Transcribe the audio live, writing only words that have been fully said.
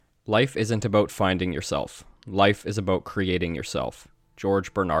Life isn't about finding yourself. Life is about creating yourself.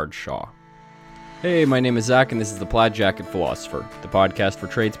 George Bernard Shaw. Hey, my name is Zach, and this is the Plaid Jacket Philosopher, the podcast for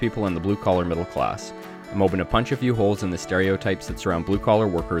tradespeople and the blue-collar middle class. I'm hoping to punch a few holes in the stereotypes that surround blue-collar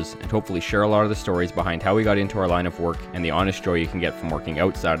workers and hopefully share a lot of the stories behind how we got into our line of work and the honest joy you can get from working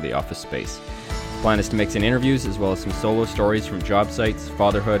outside of the office space. The plan is to mix in interviews as well as some solo stories from job sites,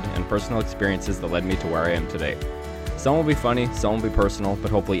 fatherhood, and personal experiences that led me to where I am today. Some will be funny, some will be personal, but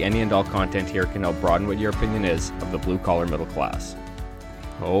hopefully any and all content here can help broaden what your opinion is of the blue-collar middle class.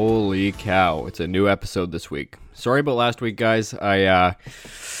 Holy cow, it's a new episode this week. Sorry about last week, guys. Like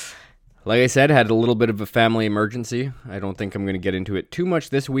I said, had a little bit of a family emergency. I don't think I'm going to get into it too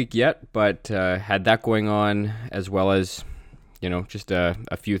much this week yet, but had that going on as well as, just a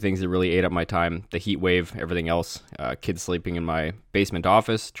few things that really ate up my time. The heat wave, everything else. Kids sleeping in my basement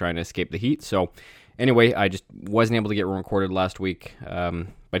office, trying to escape the heat. So anyway, I just wasn't able to get recorded last week,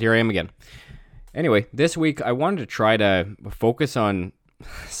 but here I am again. Anyway, this week I wanted to try to focus on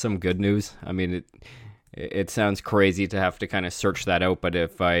some good news. I mean, it sounds crazy to have to kind of search that out, but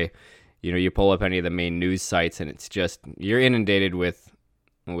if you pull up any of the main news sites and it's just, you're inundated with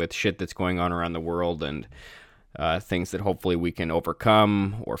shit that's going on around the world and things that hopefully we can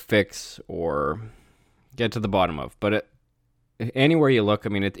overcome or fix or get to the bottom of. But anywhere you look, I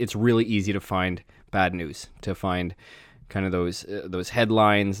mean, it's really easy to find bad news, to find kind of those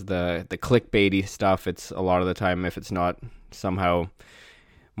headlines, the clickbaity stuff. It's a lot of the time, if it's not somehow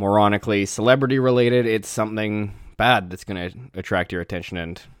moronically celebrity related, it's something bad that's going to attract your attention.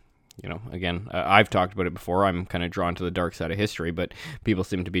 And again, I've talked about it before. I'm kind of drawn to the dark side of history, but people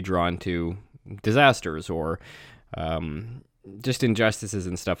seem to be drawn to disasters or just injustices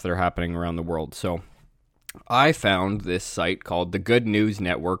and stuff that are happening around the world. So I found this site called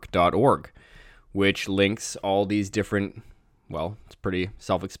thegoodnewsnetwork.org, which links all these different, well, it's pretty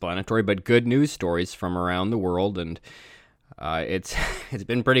self-explanatory, but good news stories from around the world, and it's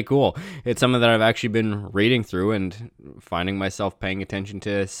been pretty cool. It's something that I've actually been reading through and finding myself paying attention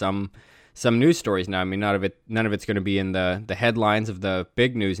to some news stories now. I mean, none of it's going to be in the headlines of the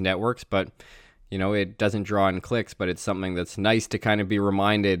big news networks, but it doesn't draw in clicks, but it's something that's nice to kind of be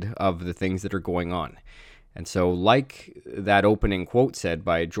reminded of the things that are going on. And so, like that opening quote said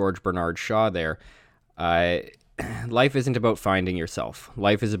by George Bernard Shaw there, life isn't about finding yourself.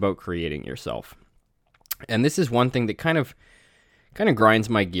 Life is about creating yourself. And this is one thing that kind of grinds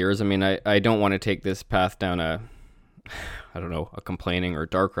my gears. I mean, I don't want to take this path down a complaining or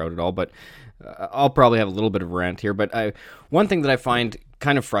dark road at all, but I'll probably have a little bit of a rant here. But one thing that I find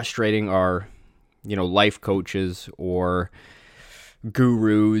kind of frustrating are, life coaches or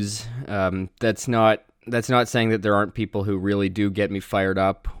gurus. That's not saying that there aren't people who really do get me fired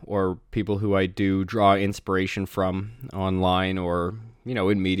up, or people who I do draw inspiration from online or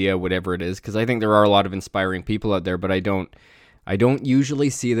in media, whatever it is, because I think there are a lot of inspiring people out there, but I don't usually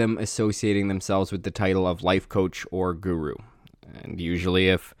see them associating themselves with the title of life coach or guru. And usually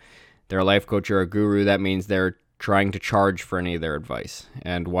if they're a life coach or a guru, that means they're trying to charge for any of their advice.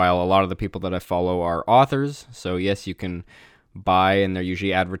 And while a lot of the people that I follow are authors, so yes, you can buy, and they're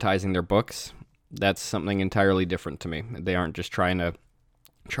usually advertising their books, that's something entirely different to me. They aren't just trying to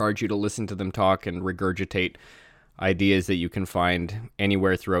charge you to listen to them talk and regurgitate ideas that you can find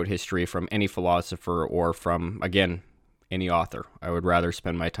anywhere throughout history from any philosopher or from, again, any author. I would rather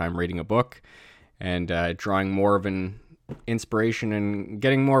spend my time reading a book and drawing more of an inspiration and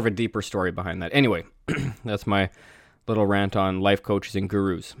getting more of a deeper story behind that. Anyway, that's my little rant on life coaches and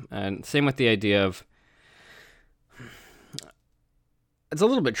gurus. And same with the idea of, it's a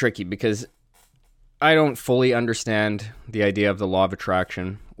little bit tricky because I don't fully understand the idea of the law of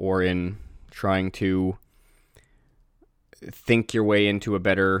attraction, or in trying to think your way into a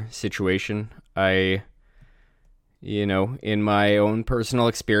better situation. In my own personal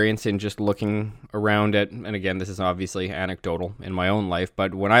experience in just looking around at, and again, this is obviously anecdotal in my own life,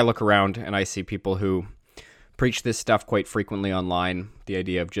 but when I look around and I see people who preach this stuff quite frequently online, the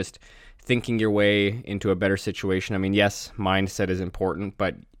idea of just thinking your way into a better situation. I mean, yes, mindset is important,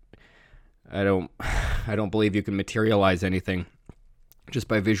 but I don't believe you can materialize anything just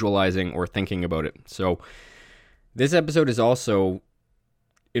by visualizing or thinking about it. So this episode is also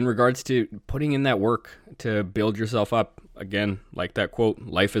in regards to putting in that work to build yourself up. Again, like that quote,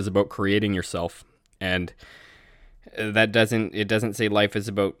 life is about creating yourself. And it doesn't say life is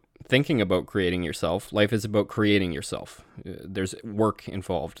about thinking about creating yourself. Life is about creating yourself. There's work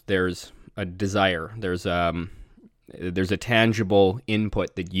involved. There's a desire. There's a tangible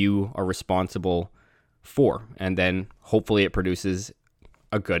input that you are responsible for. And then hopefully it produces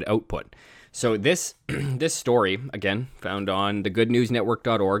a good output. So this this story, again, found on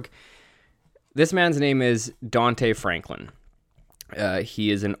thegoodnewsnetwork.org. This man's name is Dante Franklin.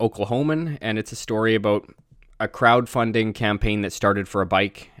 He is an Oklahoman, and it's a story about a crowdfunding campaign that started for a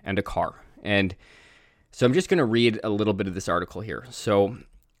bike and a car. And so I'm just going to read a little bit of this article here. So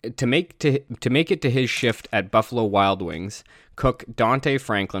to make it to his shift at Buffalo Wild Wings, cook Dante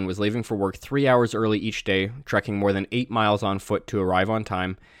Franklin was leaving for work 3 hours early each day, trekking more than 8 miles on foot to arrive on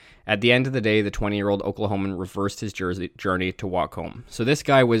time. At the end of the day, the 20-year-old Oklahoman reversed his journey to walk home. So this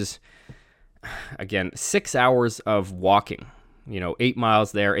guy was, again, 6 hours of walking. 8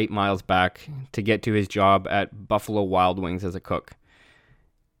 miles there, 8 miles back to get to his job at Buffalo Wild Wings as a cook.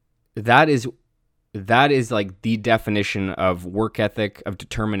 That is like the definition of work ethic, of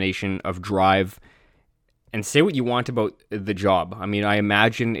determination, of drive. And say what you want about the job. I mean, I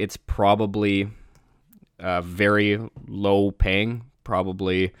imagine it's probably very low paying,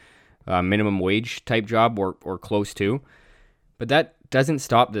 probably minimum wage type job or close to. But that doesn't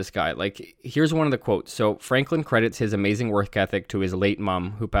stop this guy. Like, here's one of the quotes. So Franklin credits his amazing work ethic to his late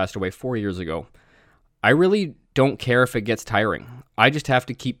mom, who passed away 4 years ago. I really don't care if it gets tiring. I just have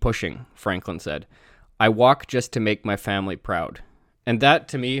to keep pushing, Franklin said. I walk just to make my family proud. And that,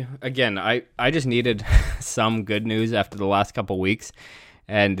 to me, again, I just needed some good news after the last couple weeks.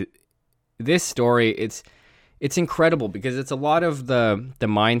 And this story, it's incredible because it's a lot of the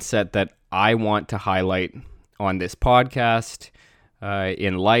mindset that I want to highlight on this podcast,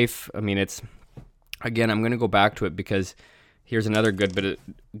 in life. I mean, again, I'm going to go back to it because here's another good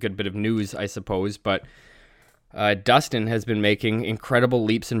bit of news, I suppose. But Dustin has been making incredible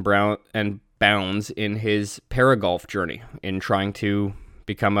leaps and bounds in his paragolf journey, in trying to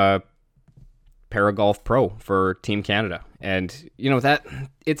become a paragolf pro for Team Canada. And that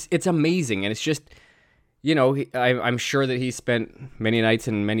it's amazing, and it's just I'm sure that he spent many nights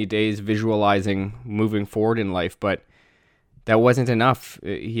and many days visualizing moving forward in life, but that wasn't enough.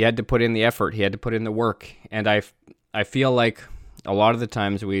 He had to put in the effort. He had to put in the work. And I feel like a lot of the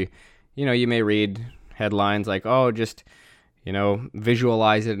times you may read headlines like, oh, just,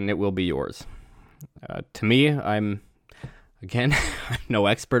 visualize it and it will be yours. To me, I'm no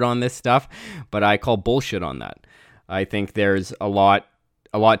expert on this stuff, but I call bullshit on that. I think there's a lot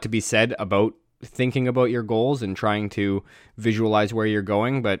to be said about thinking about your goals and trying to visualize where you're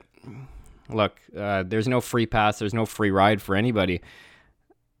going, but look, there's no free pass. There's no free ride for anybody.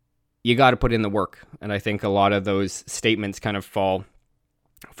 You got to put in the work. And I think a lot of those statements kind of fall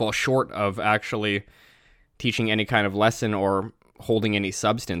short of actually teaching any kind of lesson or holding any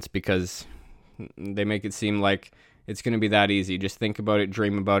substance, because they make it seem like it's going to be that easy. Just think about it,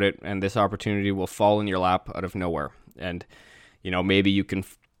 dream about it, and this opportunity will fall in your lap out of nowhere. And, maybe you can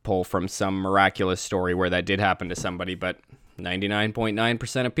pull from some miraculous story where that did happen to somebody, but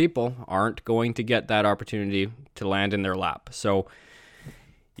 99.9% of people aren't going to get that opportunity to land in their lap. So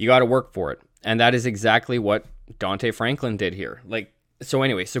you got to work for it. And that is exactly what Dante Franklin did here. So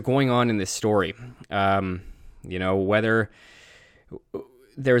going on in this story, whether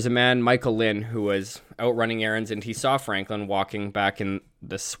there's a man, Michael Lynn, who was out running errands, and he saw Franklin walking back in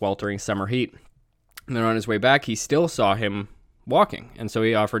the sweltering summer heat. And then on his way back, he still saw him walking. And so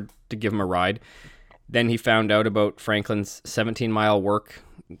he offered to give him a ride. Then he found out about Franklin's 17-mile work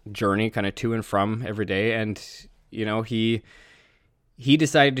journey, kind of to and from every day. And, he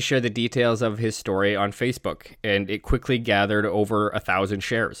decided to share the details of his story on Facebook, and it quickly gathered over 1,000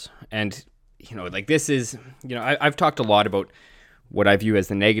 shares. And, this is, I've talked a lot about what I view as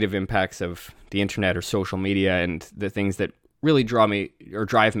the negative impacts of the internet or social media and the things that really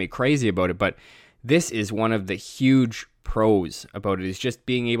drive me crazy about it. But this is one of the huge pros about it, is just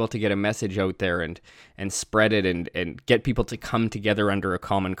being able to get a message out there and spread it and get people to come together under a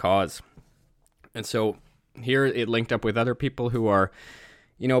common cause. And so here it linked up with other people who are,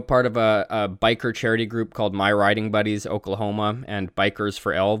 part of a biker charity group called My Riding Buddies Oklahoma and Bikers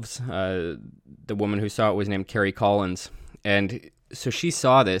for Elves. The woman who saw it was named Carrie Collins. And so she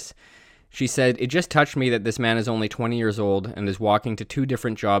saw this. She said, "It just touched me that this man is only 20 years old and is walking to 2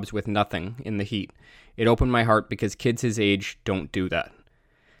 different jobs with nothing in the heat. It opened my heart because kids his age don't do that."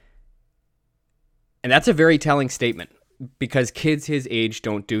 And that's a very telling statement, because kids his age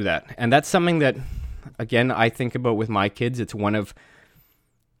don't do that. And that's something that, again, I think about with my kids.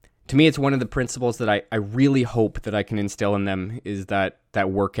 To me, it's one of the principles that I really hope that I can instill in them, is that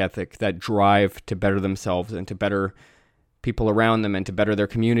work ethic, that drive to better themselves and to better people around them and to better their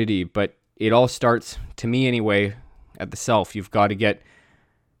community. But it all starts, to me anyway, at the self. You've got to get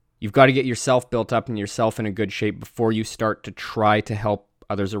yourself built up and yourself in a good shape before you start to try to help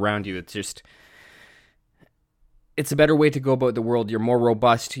others around you. It's just, it's a better way to go about the world. You're more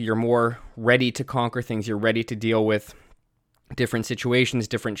robust. You're more ready to conquer things. You're ready to deal with different situations,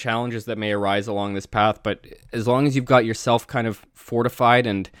 different challenges that may arise along this path. But as long as you've got yourself kind of fortified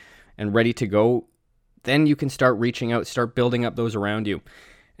and ready to go, then you can start reaching out, start building up those around you.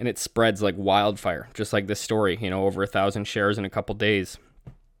 And it spreads like wildfire, just like this story, over 1,000 shares in a couple days.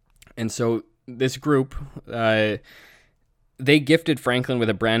 And so this group, they gifted Franklin with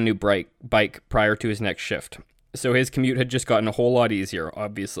a brand new bike prior to his next shift. So his commute had just gotten a whole lot easier,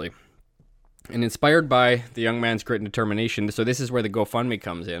 obviously. And inspired by the young man's grit and determination, so this is where the GoFundMe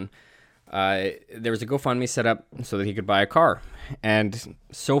comes in. There was a GoFundMe set up so that he could buy a car. And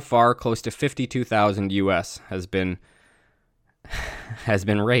so far, close to 52,000 US has been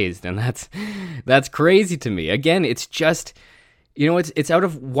raised. And that's crazy to me. Again, it's just, it's out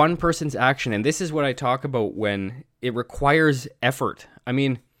of one person's action. And this is what I talk about when it requires effort. I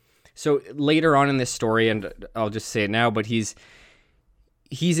mean, so later on in this story, and I'll just say it now, but he's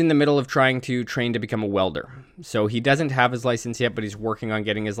in the middle of trying to train to become a welder. So he doesn't have his license yet, but he's working on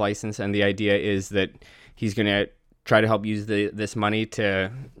getting his license. And the idea is that he's going to try to help use this money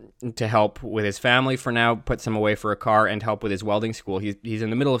to help with his family for now, put some away for a car, and help with his welding school. He's in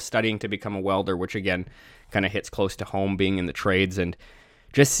the middle of studying to become a welder, which again kind of hits close to home, being in the trades. And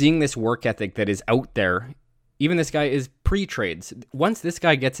just seeing this work ethic that is out there. Even this guy is pre-trades. Once this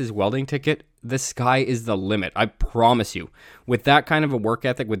guy gets his welding ticket, the sky is the limit. I promise you. With that kind of a work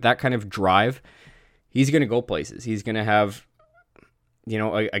ethic, with that kind of drive, he's going to go places. He's going to have,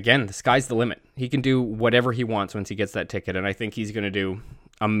 again, the sky's the limit. He can do whatever he wants once he gets that ticket. And I think he's going to do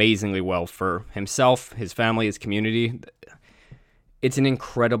amazingly well for himself, his family, his community. It's an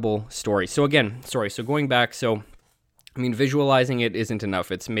incredible story. So going back, visualizing it isn't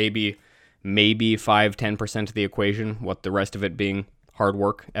enough. It's maybe 5-10% of the equation, what the rest of it being hard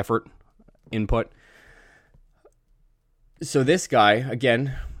work, effort, input. So this guy,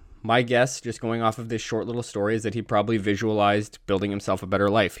 again, my guess, just going off of this short little story, is that he probably visualized building himself a better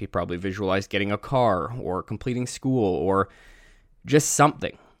life. He probably visualized getting a car or completing school or just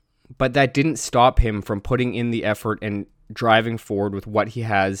something. But that didn't stop him from putting in the effort and driving forward with what he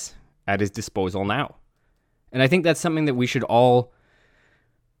has at his disposal now. And I think that's something that we should all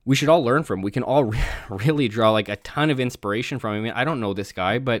learn from. We can all really draw like a ton of inspiration from him. I mean, I don't know this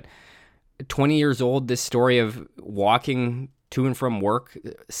guy, but 20 years old, this story of walking to and from work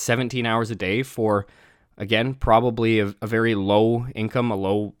 17 hours a day for, again, probably a very low income, a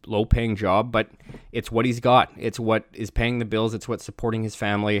low paying job, but it's what he's got. It's what is paying the bills. It's what's supporting his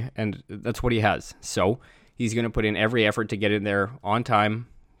family, and that's what he has. So he's going to put in every effort to get in there on time,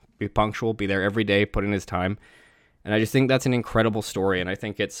 be punctual, be there every day, put in his time. And I just think that's an incredible story, and I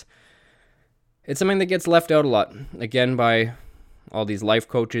think it's something that gets left out a lot, again, by all these life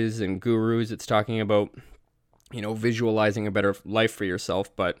coaches and gurus. It's talking about, visualizing a better life for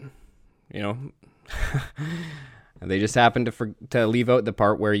yourself, but, they just happen to leave out the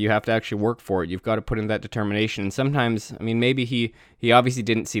part where you have to actually work for it. You've got to put in that determination. And sometimes, maybe he obviously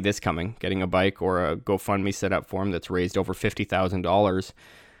didn't see this coming, getting a bike or a GoFundMe set up for him that's raised over $50,000.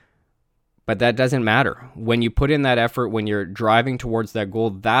 But that doesn't matter. When you put in that effort, when you're driving towards that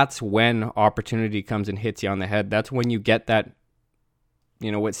goal, that's when opportunity comes and hits you on the head. That's when you get that,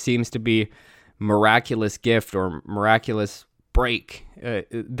 what seems to be miraculous gift or miraculous break.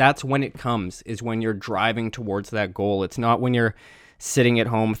 That's when it comes, is when you're driving towards that goal. It's not when you're sitting at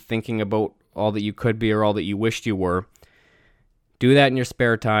home thinking about all that you could be or all that you wished you were. Do that in your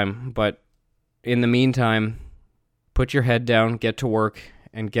spare time. But in the meantime, put your head down, get to work,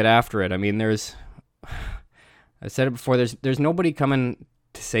 and get after it. I mean, I said it before, there's nobody coming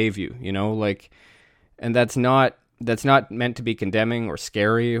to save you, and that's not meant to be condemning or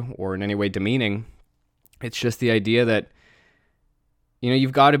scary or in any way demeaning. It's just the idea that,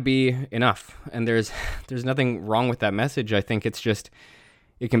 you've got to be enough. And there's nothing wrong with that message. I think it's just,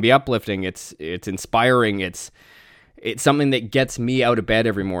 it can be uplifting. It's inspiring. It's something that gets me out of bed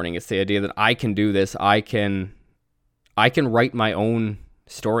every morning. It's the idea that I can do this. I can write my own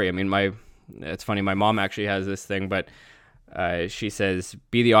story. I mean, it's funny, my mom actually has this thing, but she says,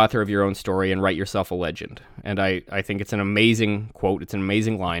 be the author of your own story and write yourself a legend. And I think it's an amazing quote. It's an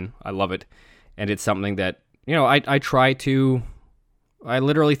amazing line. I love it. And it's something that, I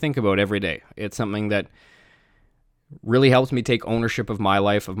literally think about every day. It's something that really helps me take ownership of my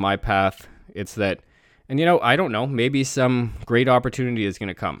life, of my path. It's that, and I don't know, maybe some great opportunity is going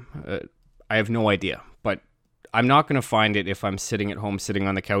to come. I have no idea, but I'm not going to find it if I'm sitting at home, sitting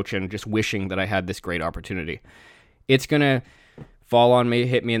on the couch and just wishing that I had this great opportunity. It's going to fall on me,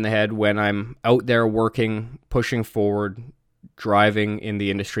 hit me in the head when I'm out there working, pushing forward, driving in the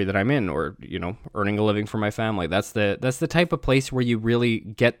industry that I'm in, or, you know, earning a living for my family. That's the type of place where you really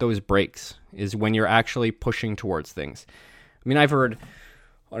get those breaks, is when you're actually pushing towards things. I mean, I've heard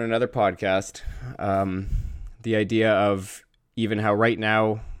on another podcast the idea of even how right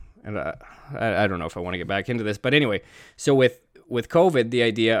now, and I don't know if I want to get back into this, but anyway, so with COVID, the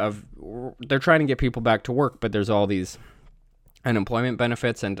idea of they're trying to get people back to work, but there's all these unemployment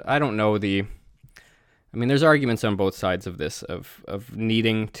benefits, and I don't know I mean, there's arguments on both sides of this, of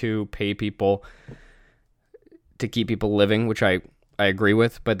needing to pay people to keep people living, which I agree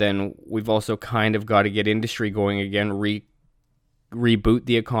with, but then we've also kind of got to get industry going again, reboot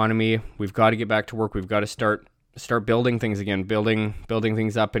the economy. We've got to get back to work. We've got to start building things again, building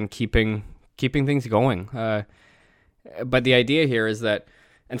things up and keeping things going. But the idea here is that,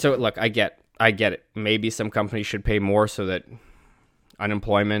 and so look, I get it. Maybe some companies should pay more so that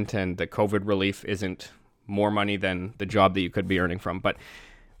unemployment and the COVID relief isn't more money than the job that you could be earning from. But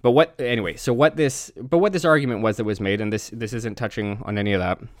what this argument was that was made, and this isn't touching on any of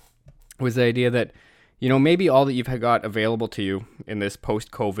that, was the idea that, you know, maybe all that you've got available to you in this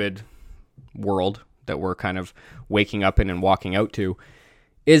post-COVID world that we're kind of waking up in and walking out to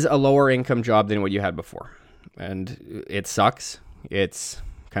is a lower income job than what you had before. And it sucks. It's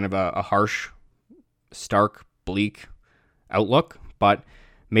kind of a harsh, stark, bleak outlook, but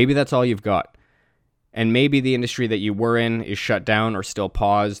maybe that's all you've got. And maybe the industry that you were in is shut down or still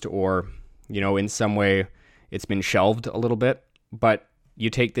paused, or, you know, in some way it's been shelved a little bit, but you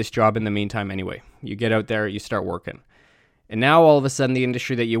take this job in the meantime anyway. You get out there, you start working. And now all of a sudden the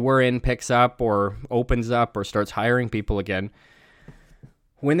industry that you were in picks up or opens up or starts hiring people again.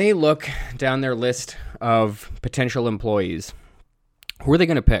 When they look down their list of potential employees, who are they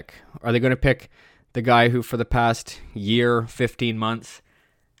going to pick? Are they going to pick the guy who for the past year, 15 months,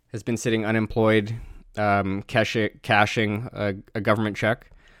 has been sitting unemployed, cashing a government check?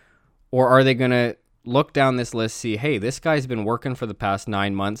 Or are they going to look down this list, see, hey, this guy's been working for the past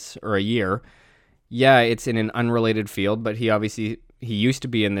 9 months or a year. Yeah, it's in an unrelated field, but he used to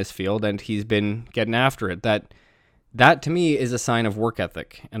be in this field and he's been getting after it. That to me is a sign of work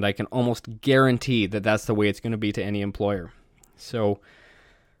ethic, and I can almost guarantee that that's the way it's going to be to any employer. So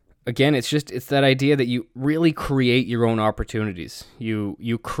again, it's that idea that you really create your own opportunities.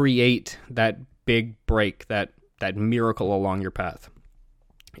 You create that big break, that miracle along your path.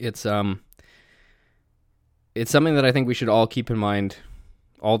 It's something that I think we should all keep in mind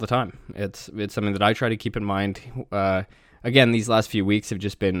all the time. It's something that I try to keep in mind. Again, these last few weeks have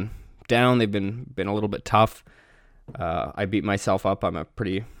just been down. They've been a little bit tough. I beat myself up. I'm a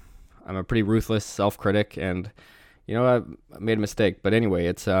pretty ruthless self-critic, and you know, I made a mistake. But anyway,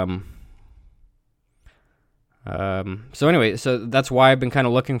 it's so that's why I've been kind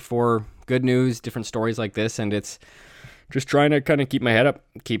of looking for good news, different stories like this, and it's just trying to kind of keep my head up,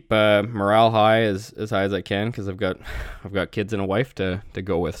 keep morale high as high as I can, because I've got kids and a wife to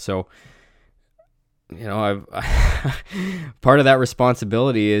go with. So, you know, part of that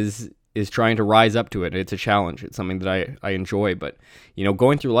responsibility is trying to rise up to it. It's a challenge. It's something that I enjoy. But, you know,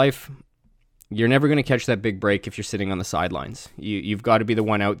 going through life, you're never going to catch that big break if you're sitting on the sidelines. You've got to be the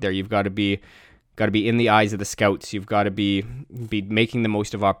one out there. You've got to be in the eyes of the scouts. You've got to be making the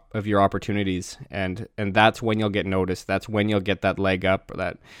most of your opportunities, and that's when you'll get noticed. That's when you'll get that leg up,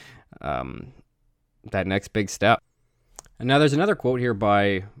 or that next big step. And now there's another quote here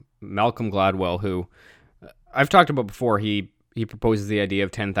by Malcolm Gladwell, who I've talked about before. He proposes the idea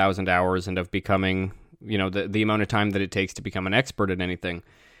of 10,000 hours and of becoming, you know, the amount of time that it takes to become an expert at anything.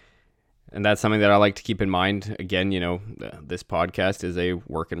 And that's something that I like to keep in mind. Again, you know, this podcast is a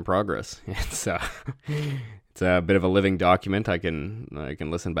work in progress. It's a bit of a living document. I can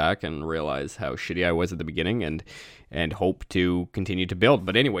listen back and realize how shitty I was at the beginning, and hope to continue to build.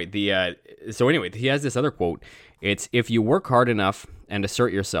 But anyway, he has this other quote. It's, if you work hard enough and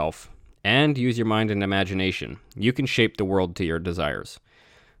assert yourself and use your mind and imagination, you can shape the world to your desires.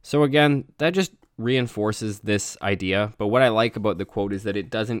 So again, that just reinforces this idea. But what I like about the quote is that it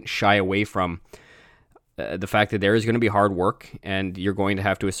doesn't shy away from the fact that there is going to be hard work, and you're going to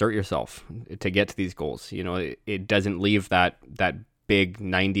have to assert yourself to get to these goals. You know, it doesn't leave that big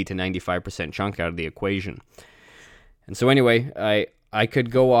 90 to 95% chunk out of the equation. And so anyway, I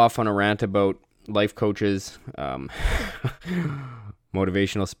could go off on a rant about life coaches,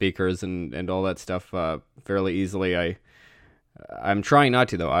 motivational speakers, and all that stuff fairly easily. I'm trying not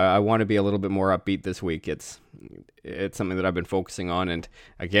to, though. I want to be a little bit more upbeat this week. it's something that I've been focusing on. And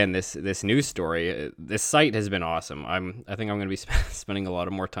again, this news story, this site has been awesome. I think I'm going to be spending a lot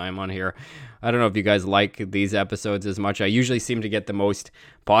of more time on here. I don't know if you guys like these episodes as much. I usually seem to get the most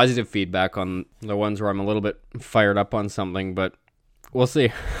positive feedback on the ones where I'm a little bit fired up on something, but we'll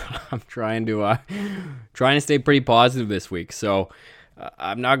see. I'm trying to stay pretty positive this week. So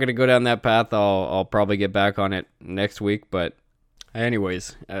I'm not going to go down that path. I'll probably get back on it next week, but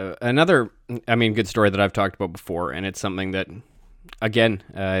anyways, another, good story that I've talked about before, and it's something that, again,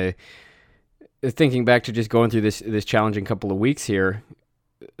 thinking back to just going through this challenging couple of weeks here,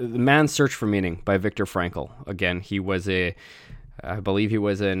 The Man's Search for Meaning by Viktor Frankl. Again, he was I believe he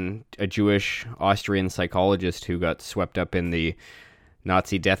was a Jewish Austrian psychologist who got swept up in the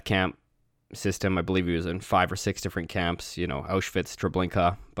Nazi death camp system. I believe he was in 5 or 6 different camps, Auschwitz,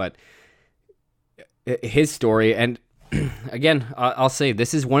 Treblinka, but his story, and again, I'll say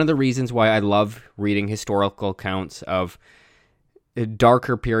this is one of the reasons why I love reading historical accounts of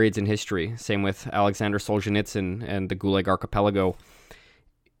darker periods in history. Same with Alexander Solzhenitsyn and the Gulag Archipelago.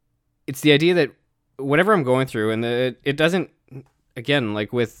 It's the idea that whatever I'm going through, and it doesn't, again,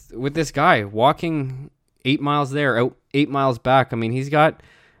 like with this guy walking 8 miles there, 8 miles back. He's got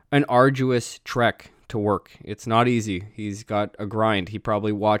an arduous trek to work. It's not easy. He's got a grind. He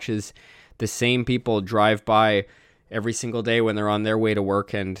probably watches the same people drive by every single day when they're on their way to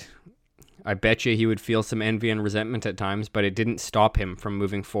work, and I bet you he would feel some envy and resentment at times, but it didn't stop him from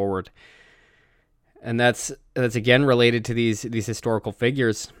moving forward. And that's again related to these historical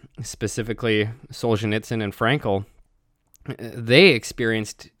figures, specifically Solzhenitsyn and Frankl. They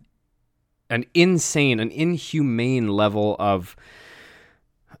experienced an inhumane level of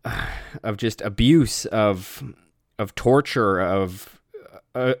just abuse, of torture, of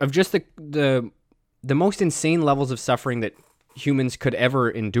just the most insane levels of suffering that humans could ever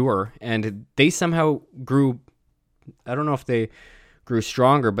endure. And they somehow grew, I don't know if they grew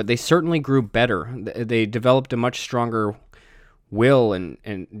stronger, but they certainly grew better. They developed a much stronger will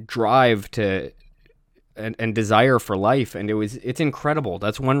and drive to and desire for life. And it's incredible.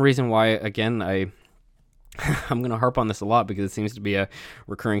 That's one reason why, again, I'm going to harp on this a lot because it seems to be a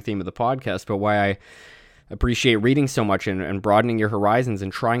recurring theme of the podcast, but why I appreciate reading so much and broadening your horizons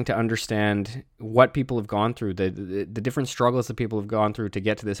and trying to understand what people have gone through, the different struggles that people have gone through to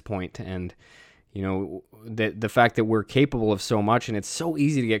get to this point. And, the fact that we're capable of so much, and it's so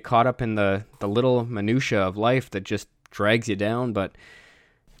easy to get caught up in the little minutia of life that just drags you down. But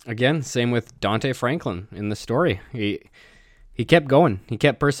again, same with Dante Franklin in the story. He kept going, he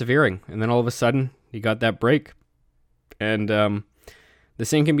kept persevering, and then all of a sudden he got that break. And, the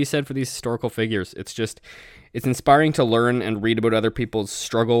same can be said for these historical figures. It's inspiring to learn and read about other people's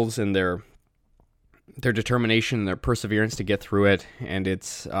struggles and their determination, their perseverance to get through it. And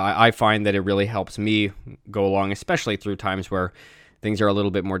I find that it really helps me go along, especially through times where things are a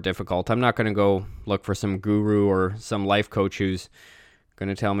little bit more difficult. I'm not going to go look for some guru or some life coach who's going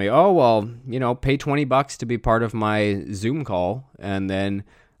to tell me, oh, well, pay $20 to be part of my Zoom call, and then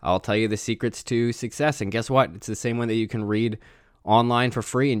I'll tell you the secrets to success. And guess what? It's the same one that you can read online for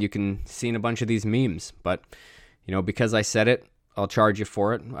free, and you can see in a bunch of these memes. But because I said it, I'll charge you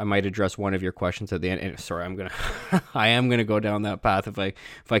for it. I might address one of your questions at the end. Sorry, I am gonna go down that path if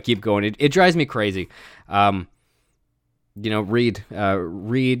I keep going. It drives me crazy.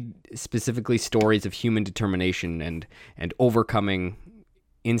 Read specifically stories of human determination and overcoming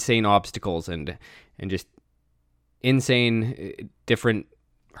insane obstacles and just insane different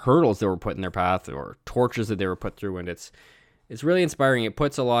hurdles that were put in their path or tortures that they were put through. And it's really inspiring. It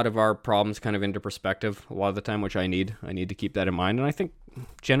puts a lot of our problems kind of into perspective a lot of the time, which I need to keep that in mind. And I think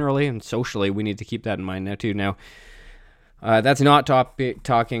generally and socially, we need to keep that in mind now too. Now, that's not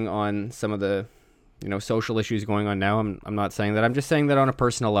talking on some of the, social issues going on now. I'm not saying that. I'm just saying that on a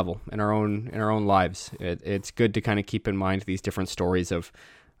personal level in our own lives. It's good to kind of keep in mind these different stories of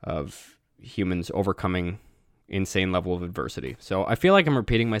humans overcoming insane level of adversity. So I feel like I'm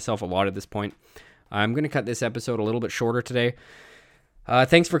repeating myself a lot at this point. I'm going to cut this episode a little bit shorter today.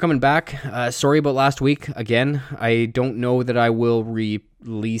 Thanks for coming back. Sorry about last week. Again, I don't know that I will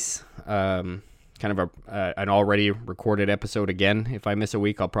release kind of an already recorded episode again. If I miss a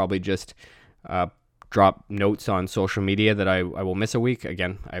week, I'll probably just drop notes on social media that I will miss a week.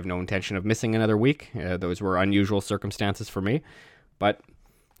 Again, I have no intention of missing another week. Those were unusual circumstances for me. But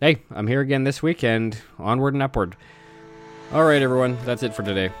hey, I'm here again this week, and onward and upward. All right, everyone, that's it for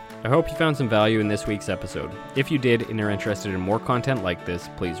today. I hope you found some value in this week's episode. If you did and are interested in more content like this,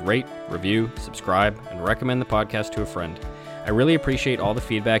 please rate, review, subscribe, and recommend the podcast to a friend. I really appreciate all the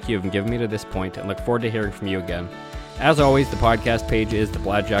feedback you have given me to this point and look forward to hearing from you again. As always, the podcast page is The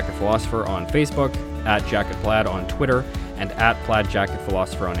Plaid Jacket Philosopher on Facebook, at JacketPlaid on Twitter, and at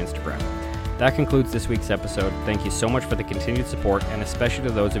PlaidJacketPhilosopher on Instagram. That concludes this week's episode. Thank you so much for the continued support, and especially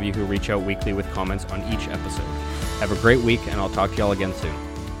to those of you who reach out weekly with comments on each episode. Have a great week, and I'll talk to y'all again soon.